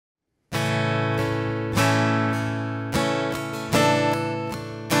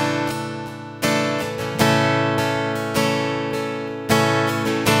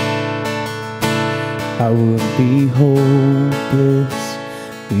I would be hopeless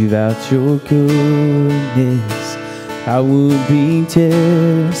without your goodness. I would be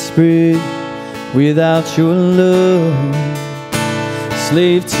desperate without your love.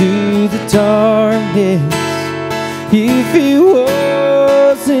 Slave to the darkness, if it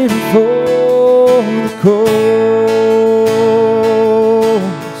wasn't for the cross.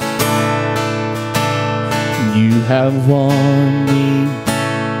 You have won me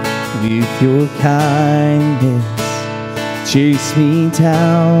with your kindness, chase me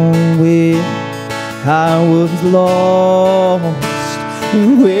down when I was lost.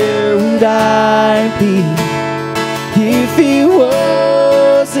 And where would I be if it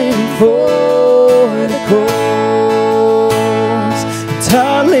wasn't for the cross?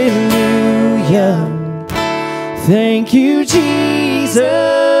 Hallelujah, thank you,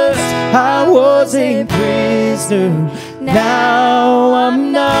 Jesus. I was a prisoner, now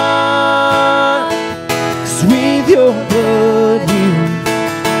I'm not. 'Cause with your blood you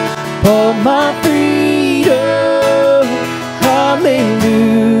bought my freedom.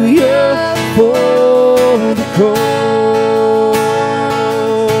 Hallelujah for the cross.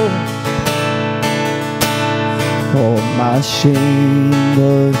 All my shame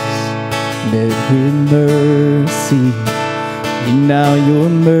was met with mercy, and now your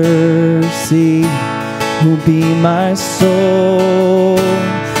mercy will be my soul.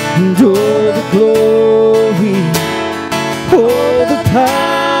 And all the glory, all the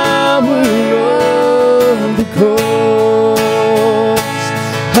power of the cross.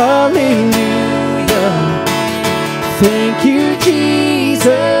 Hallelujah, thank you,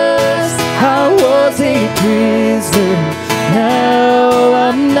 Jesus. I was a prisoner, now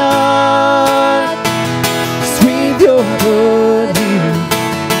I'm not. 'Cause with your blood you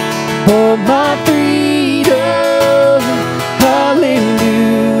bought my freedom.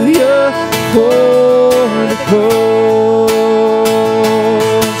 Hallelujah for the cross.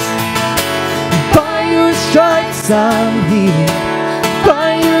 By your stripes I'm healed, by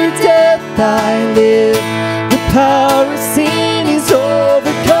your death I live. The power of sin is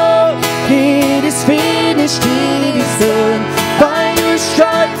overcome, it is finished, it is done. By your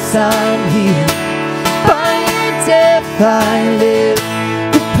stripes I'm healed, by your death I live.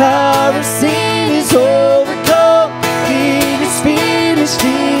 The power of sin is overcome, it is finished,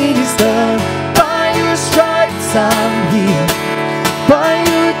 it is done. By your stripes I'm healed, by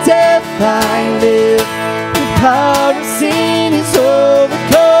your death I live. The power of sin is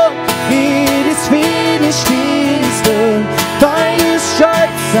overcome, it is finished, it is done. By your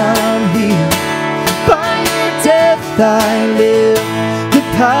stripes I'm healed, by your death I live. The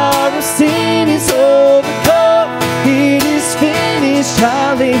power of sin is overcome, it is finished.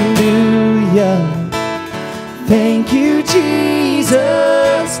 Hallelujah, thank you,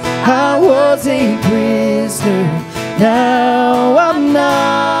 Jesus. I was a prisoner, now I'm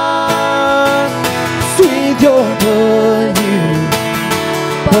not. With your blood you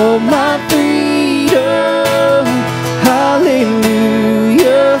bought my freedom.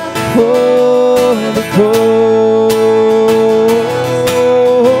 Hallelujah for the cross.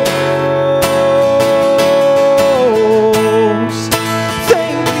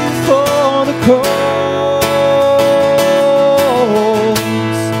 Thank you for the cross.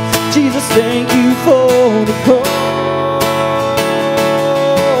 Jesus, thank you for the cross.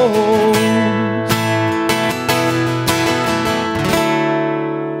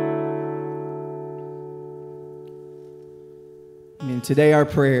 Today our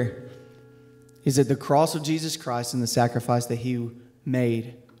prayer is that the cross of Jesus Christ and the sacrifice that he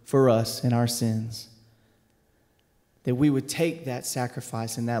made for us and our sins, that we would take that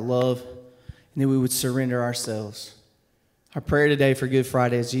sacrifice and that love and that we would surrender ourselves. Our prayer today for Good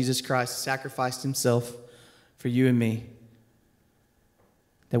Friday is Jesus Christ sacrificed himself for you and me,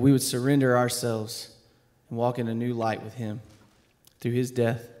 that we would surrender ourselves and walk in a new light with him through his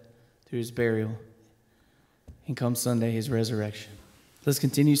death, through his burial, and come Sunday, his resurrection. Let's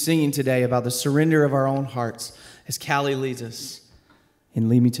continue singing today about the surrender of our own hearts as Callie leads us in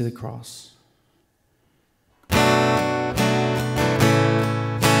Lead Me to the Cross.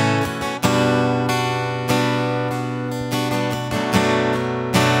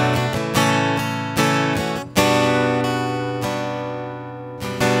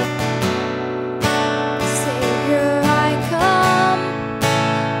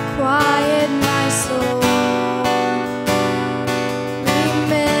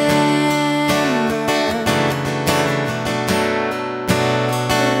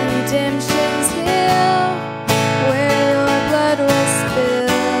 Redemption.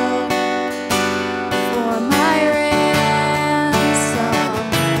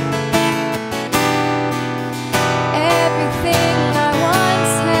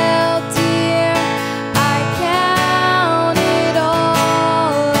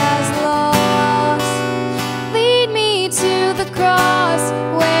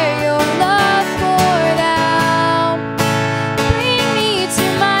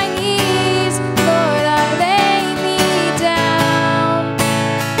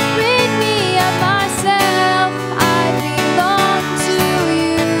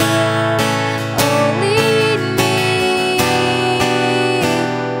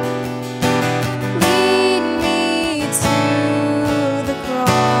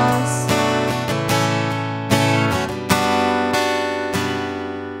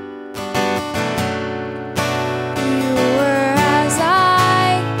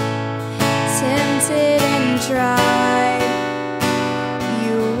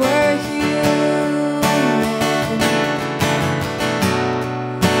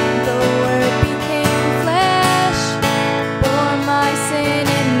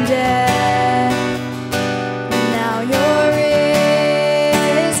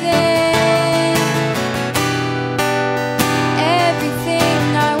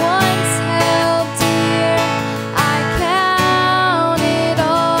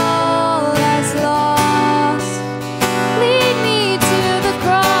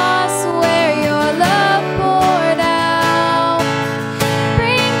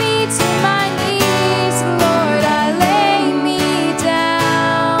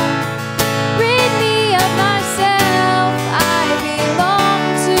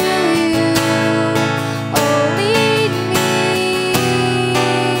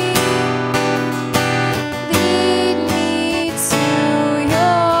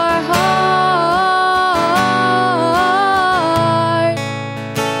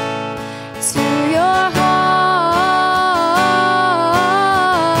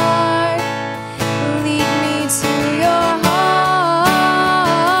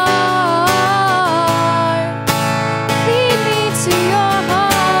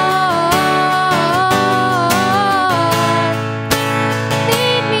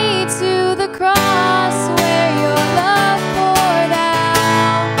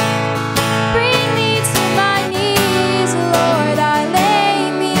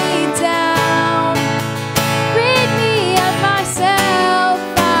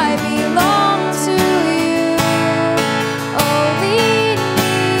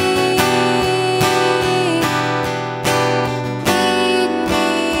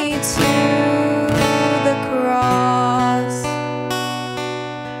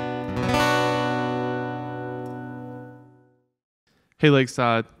 Hey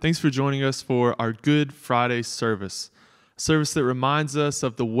Lakeside, thanks for joining us for our Good Friday service, a service that reminds us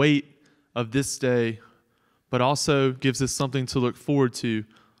of the weight of this day, but also gives us something to look forward to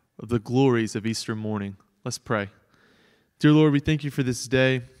of the glories of Easter morning. Let's pray. Dear Lord, we thank you for this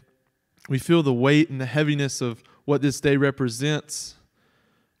day. We feel the weight and the heaviness of what this day represents.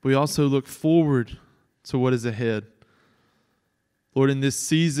 We also look forward to what is ahead. Lord, in this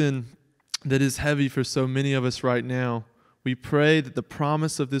season that is heavy for so many of us right now, we pray that the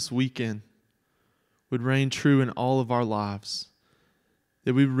promise of this weekend would reign true in all of our lives,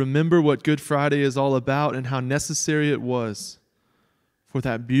 that we remember what Good Friday is all about and how necessary it was for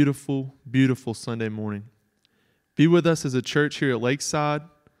that beautiful, beautiful Sunday morning. Be with us as a church here at Lakeside.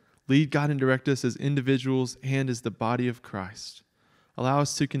 Lead, guide, and direct us as individuals and as the body of Christ. Allow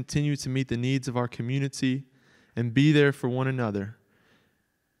us to continue to meet the needs of our community and be there for one another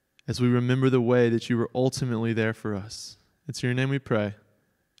as we remember the way that you were ultimately there for us. It's in your name we pray.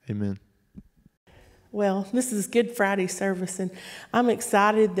 Amen. Well, this is Good Friday service, and I'm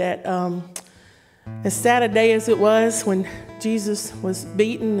excited that as sad a day as it was when Jesus was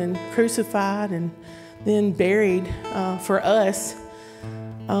beaten and crucified and then buried for us,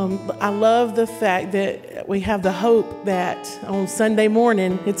 I love the fact that we have the hope that on Sunday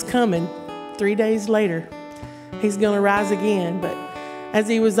morning, it's coming, 3 days later, he's going to rise again. But as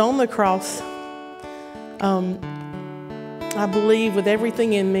he was on the cross, I believe with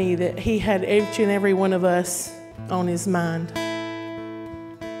everything in me that he had each and every one of us on his mind.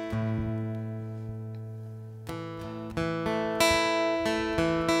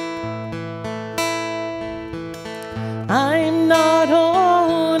 I'm not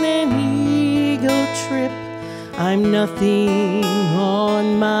on an ego trip. I'm nothing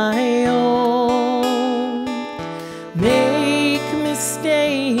on my own. Make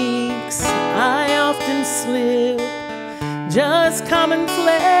mistakes, I often slip. Just common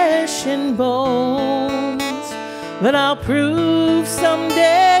flesh and bones. But I'll prove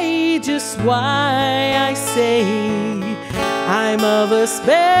someday just why I say I'm of a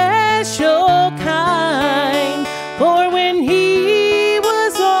special kind. For when he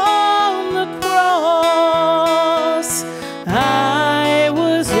was on the cross, I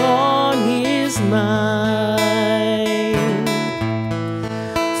was on his mind.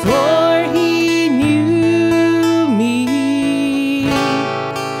 For he knew me,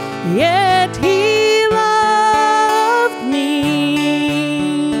 yet he loved me.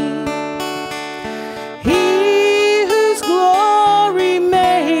 He whose glory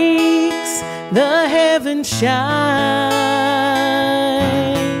makes the heavens shine,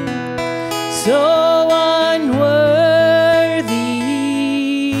 so unworthy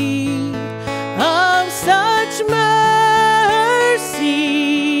of such mercy.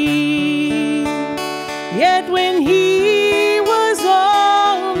 Yet when he was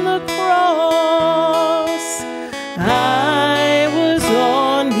on the cross, I was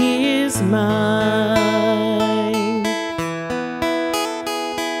on his mind.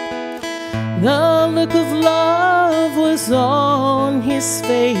 The look of love was on his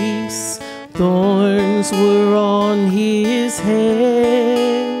face, thorns were on his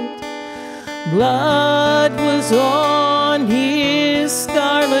head, blood was on his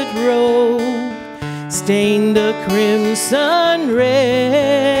scarlet robe, stained a crimson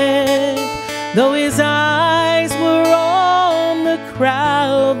red. Though his eyes were on the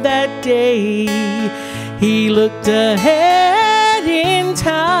crowd that day, he looked ahead in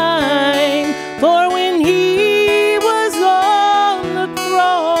time. For when he was on the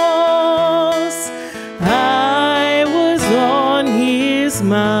cross, I was on his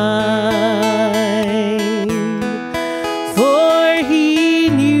mind. For he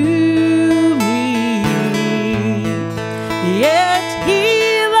knew me, yet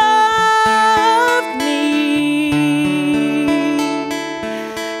he loved me.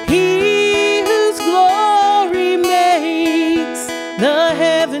 He whose glory makes the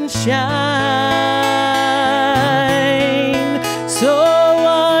heavens shine, so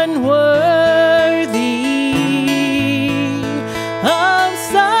unworthy of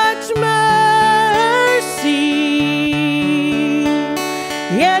such mercy.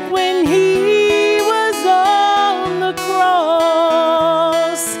 Yet when he was on the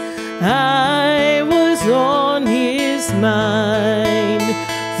cross, I was on his mind.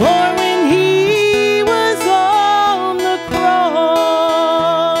 For when he was on the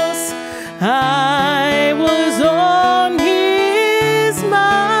cross, I was on his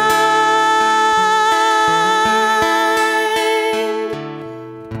mind.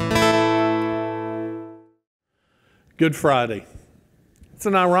 Good Friday. It's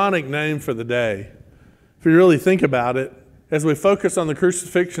an ironic name for the day. If you really think about it, as we focus on the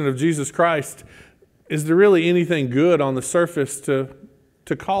crucifixion of Jesus Christ, is there really anything good on the surface to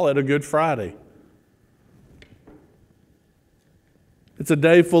call it a Good Friday? It's a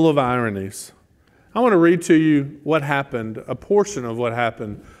day full of ironies. I want to read to you what happened, a portion of what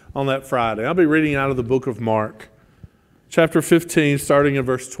happened on that Friday. I'll be reading out of the book of Mark, chapter 15, starting in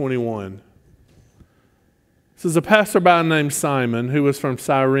verse 21. It says, a passerby named Simon, who was from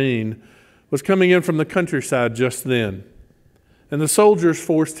Cyrene, was coming in from the countryside just then, and the soldiers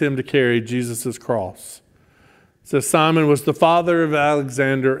forced him to carry Jesus' cross. It says Simon was the father of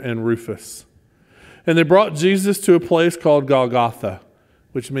Alexander and Rufus. And they brought Jesus to a place called Golgotha,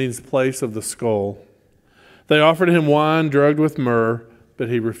 which means place of the skull. They offered him wine drugged with myrrh, but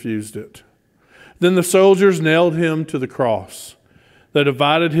he refused it. Then the soldiers nailed him to the cross. They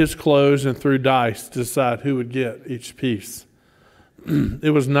divided his clothes and threw dice to decide who would get each piece.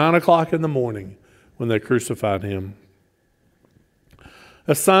 It was 9 o'clock in the morning when they crucified him.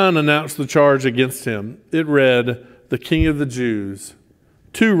 A sign announced the charge against him. It read, "The King of the Jews."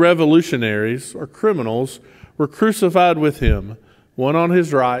 2 revolutionaries, or criminals, were crucified with him, one on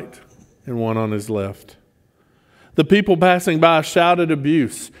his right and one on his left. The people passing by shouted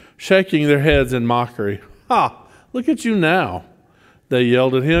abuse, shaking their heads in mockery. "Ha! Look at you now," they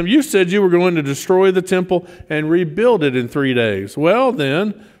yelled at him. "You said you were going to destroy the temple and rebuild it in 3 days. Well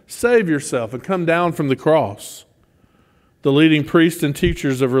then, save yourself and come down from the cross." The leading priests and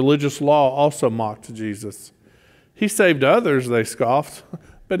teachers of religious law also mocked Jesus. "He saved others," they scoffed,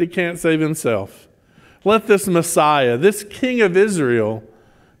 "but he can't save himself. Let this Messiah, this King of Israel,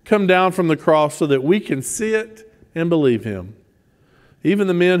 come down from the cross so that we can see it and believe him." Even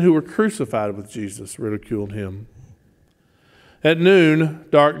the men who were crucified with Jesus ridiculed him. At noon,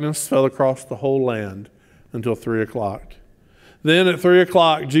 darkness fell across the whole land until 3 o'clock. Then at 3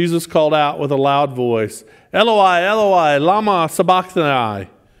 o'clock, Jesus called out with a loud voice, "Eloi, Eloi, lama sabachthani,"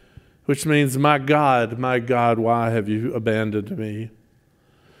 which means, my God, why have you abandoned me?"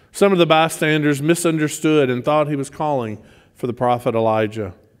 Some of the bystanders misunderstood and thought he was calling for the prophet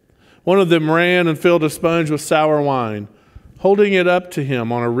Elijah. One of them ran and filled a sponge with sour wine, holding it up to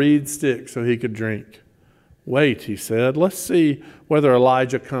him on a reed stick so he could drink. "Wait," he said, "let's see whether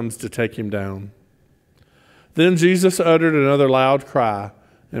Elijah comes to take him down." Then Jesus uttered another loud cry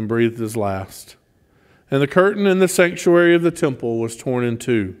and breathed his last. And the curtain in the sanctuary of the temple was torn in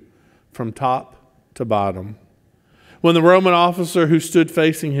two, from top to bottom. When the Roman officer who stood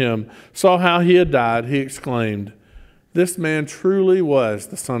facing him saw how he had died, he exclaimed, "This man truly was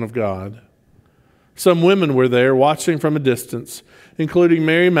the Son of God." Some women were there watching from a distance, including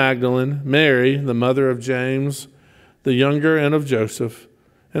Mary Magdalene, Mary, the mother of James, the younger, and of Joseph,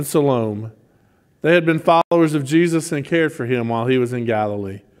 and Salome. They had been followers of Jesus and cared for him while he was in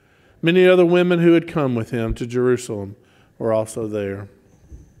Galilee. Many other women who had come with him to Jerusalem were also there.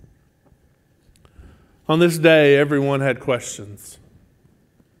 On this day, everyone had questions.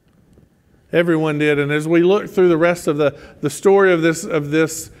 Everyone did. And as we look through the rest of the story of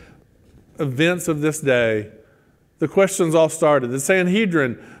this events of this day, the questions all started. The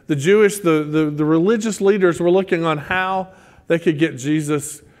Sanhedrin, the Jewish, the religious leaders were looking on how they could get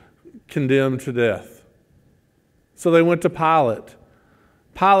Jesus condemned to death. So they went to Pilate.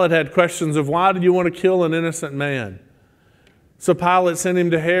 Pilate had questions of, why did you want to kill an innocent man? So Pilate sent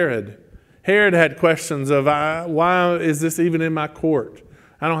him to Herod. Herod had questions of, why is this even in my court?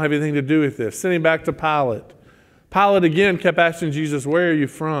 I don't have anything to do with this. Sent him back to Pilate. Pilate again kept asking Jesus, where are you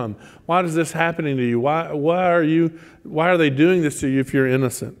from? Why is this happening to you? Why are they doing this to you if you're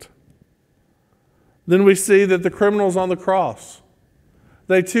innocent? Then we see that the criminals on the cross,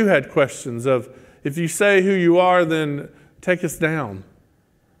 they too had questions of, if you say who you are, then take us down.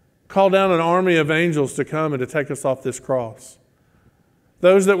 Call down an army of angels to come and to take us off this cross.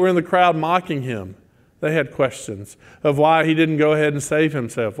 Those that were in the crowd mocking him, they had questions of why he didn't go ahead and save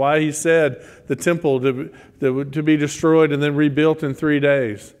himself, why he said the temple to be destroyed and then rebuilt in 3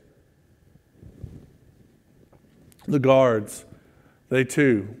 days. The guards, they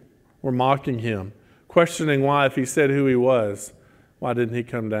too were mocking him, questioning why, if he said who he was, why didn't he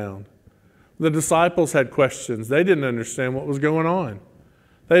come down? The disciples had questions. They didn't understand what was going on.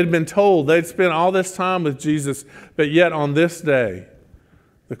 They had been told they'd spent all this time with Jesus, but yet on this day,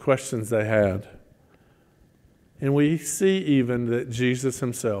 the questions they had. And we see even that Jesus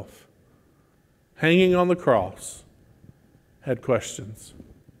himself, hanging on the cross, had questions.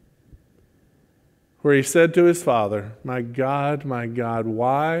 Where he said to his Father, my God,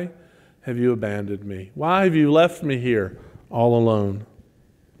 why have you abandoned me? Why have you left me here all alone?"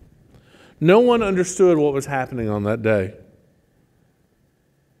 No one understood what was happening on that day.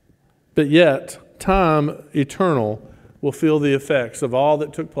 But yet, time eternal will feel the effects of all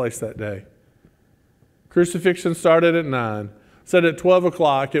that took place that day. Crucifixion started at 9. Said at 12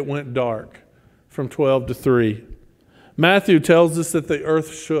 o'clock it went dark from 12 to 3. Matthew tells us that the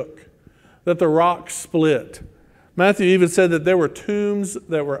earth shook, that the rocks split. Matthew even said that there were tombs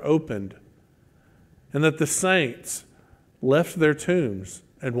that were opened, and that the saints left their tombs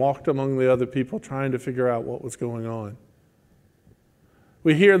and walked among the other people trying to figure out what was going on.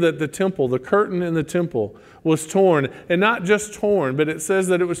 We hear that the temple, the curtain in the temple, was torn, and not just torn, but it says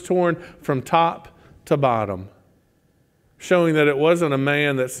that it was torn from top to bottom, showing that it wasn't a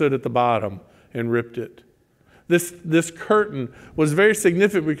man that stood at the bottom and ripped it. This curtain was very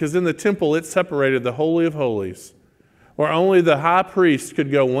significant because in the temple it separated the Holy of Holies, where only the high priest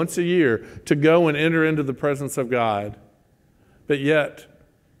could go once a year to go and enter into the presence of God. But yet,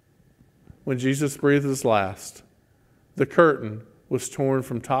 when Jesus breathed his last, the curtain was torn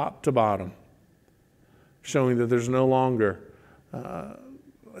from top to bottom, showing that there's no longer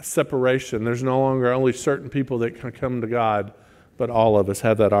separation. There's no longer only certain people that can come to God, but all of us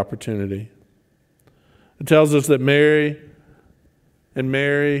have that opportunity. It tells us that Mary and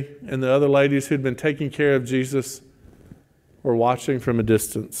the other ladies who'd been taking care of Jesus were watching from a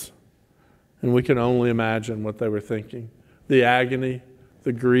distance. And we can only imagine what they were thinking. The agony,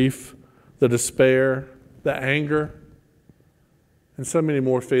 the grief, the despair, the anger, and so many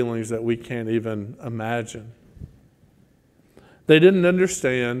more feelings that we can't even imagine. They didn't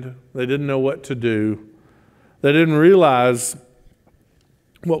understand. They didn't know what to do. They didn't realize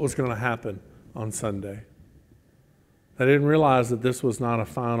what was going to happen on Sunday. They didn't realize that this was not a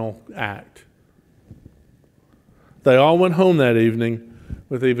final act. They all went home that evening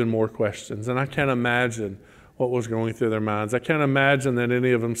with even more questions. And I can't imagine what was going through their minds. I can't imagine that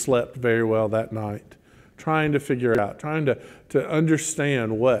any of them slept very well that night, trying to figure out, trying to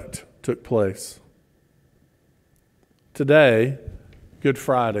understand what took place. Today, Good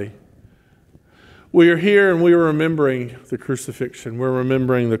Friday, we are here and we are remembering the crucifixion. We're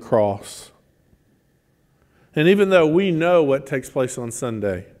remembering the cross. And even though we know what takes place on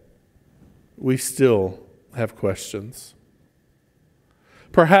Sunday, we still have questions.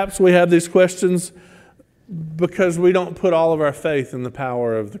 Perhaps we have these questions because we don't put all of our faith in the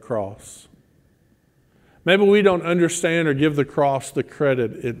power of the cross. Maybe we don't understand or give the cross the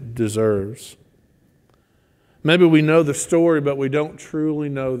credit it deserves. Maybe we know the story, but we don't truly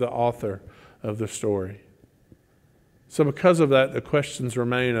know the author of the story. So because of that, the questions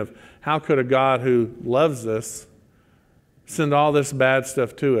remain of how could a God who loves us send all this bad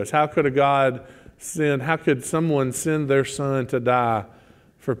stuff to us? How could someone send their son to die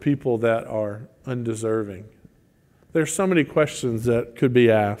for people that are undeserving? There's so many questions that could be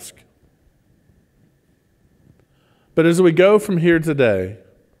asked. But as we go from here today,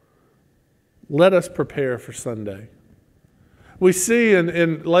 let us prepare for Sunday. We see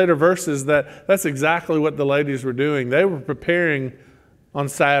in later verses that that's exactly what the ladies were doing. They were preparing on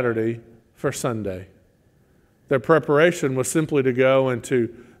Saturday for Sunday. Their preparation was simply to go and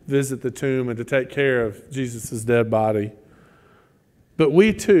to visit the tomb and to take care of Jesus' dead body. But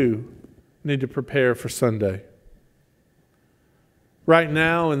we too need to prepare for Sunday. Right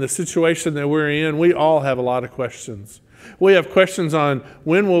now, in the situation that we're in, we all have a lot of questions. We have questions on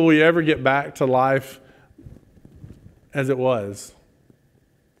when will we ever get back to life as it was?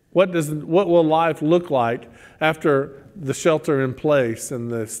 What will life look like after the shelter in place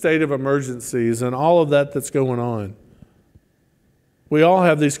and the state of emergencies and all of that that's going on? We all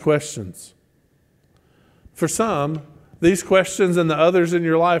have these questions. For some, these questions and the others in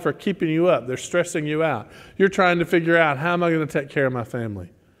your life are keeping you up. They're stressing you out. You're trying to figure out, how am I going to take care of my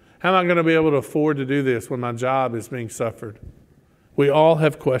family? How am I going to be able to afford to do this when my job is being suffered? We all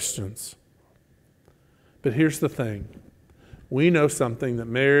have questions. But here's the thing. We know something that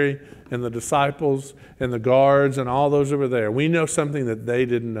Mary and the disciples and the guards and all those over there, we know something that they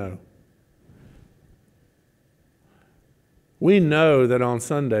didn't know. We know that on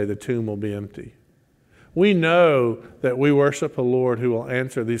Sunday the tomb will be empty. We know that we worship a Lord who will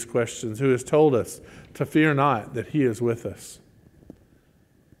answer these questions, who has told us to fear not, that he is with us.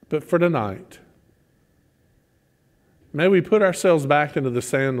 But for tonight, may we put ourselves back into the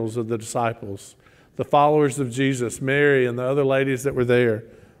sandals of the disciples, the followers of Jesus, Mary and the other ladies that were there.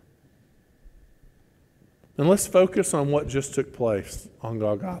 And let's focus on what just took place on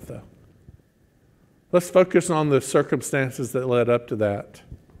Golgotha. Let's focus on the circumstances that led up to that.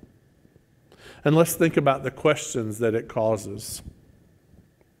 And let's think about the questions that it causes.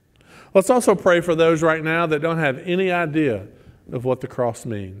 Let's also pray for those right now that don't have any idea of what the cross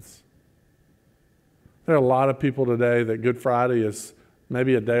means. There are a lot of people today that Good Friday is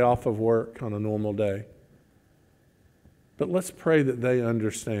maybe a day off of work on a normal day. But let's pray that they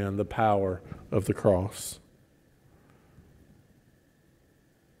understand the power of the cross.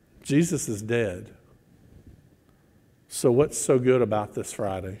 Jesus is dead. So what's so good about this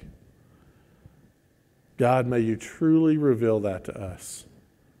Friday? God, may you truly reveal that to us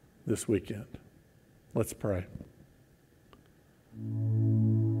this weekend. Let's pray.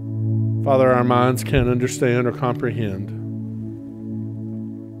 Father, our minds can't understand or comprehend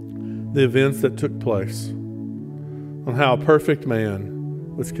the events that took place, on how a perfect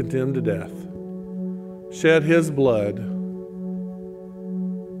man was condemned to death, shed his blood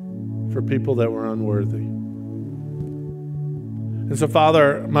for people that were unworthy. And so,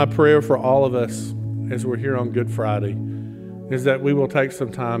 Father, my prayer for all of us as we're here on Good Friday is that we will take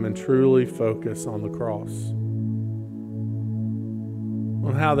some time and truly focus on the cross.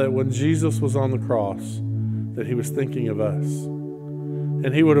 On how that when Jesus was on the cross, that he was thinking of us.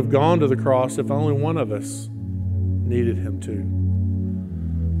 And he would have gone to the cross if only one of us needed him to.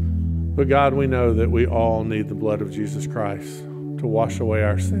 But God, we know that we all need the blood of Jesus Christ to wash away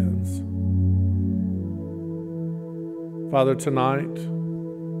our sins. Father, tonight,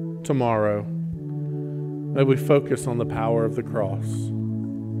 tomorrow, may we focus on the power of the cross.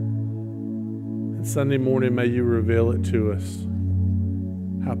 And Sunday morning, may you reveal it to us,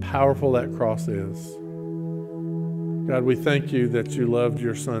 how powerful that cross is. God, we thank you that you loved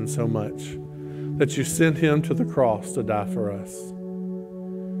your Son so much, that you sent him to the cross to die for us.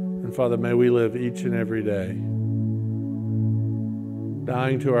 And Father, may we live each and every day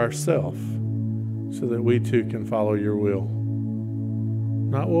dying to ourselves so that we too can follow your will.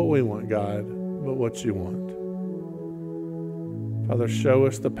 Not what we want, God, but what you want. Father, show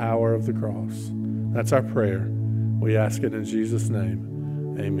us the power of the cross. That's our prayer. We ask it in Jesus'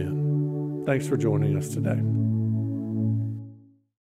 name. Amen. Thanks for joining us today.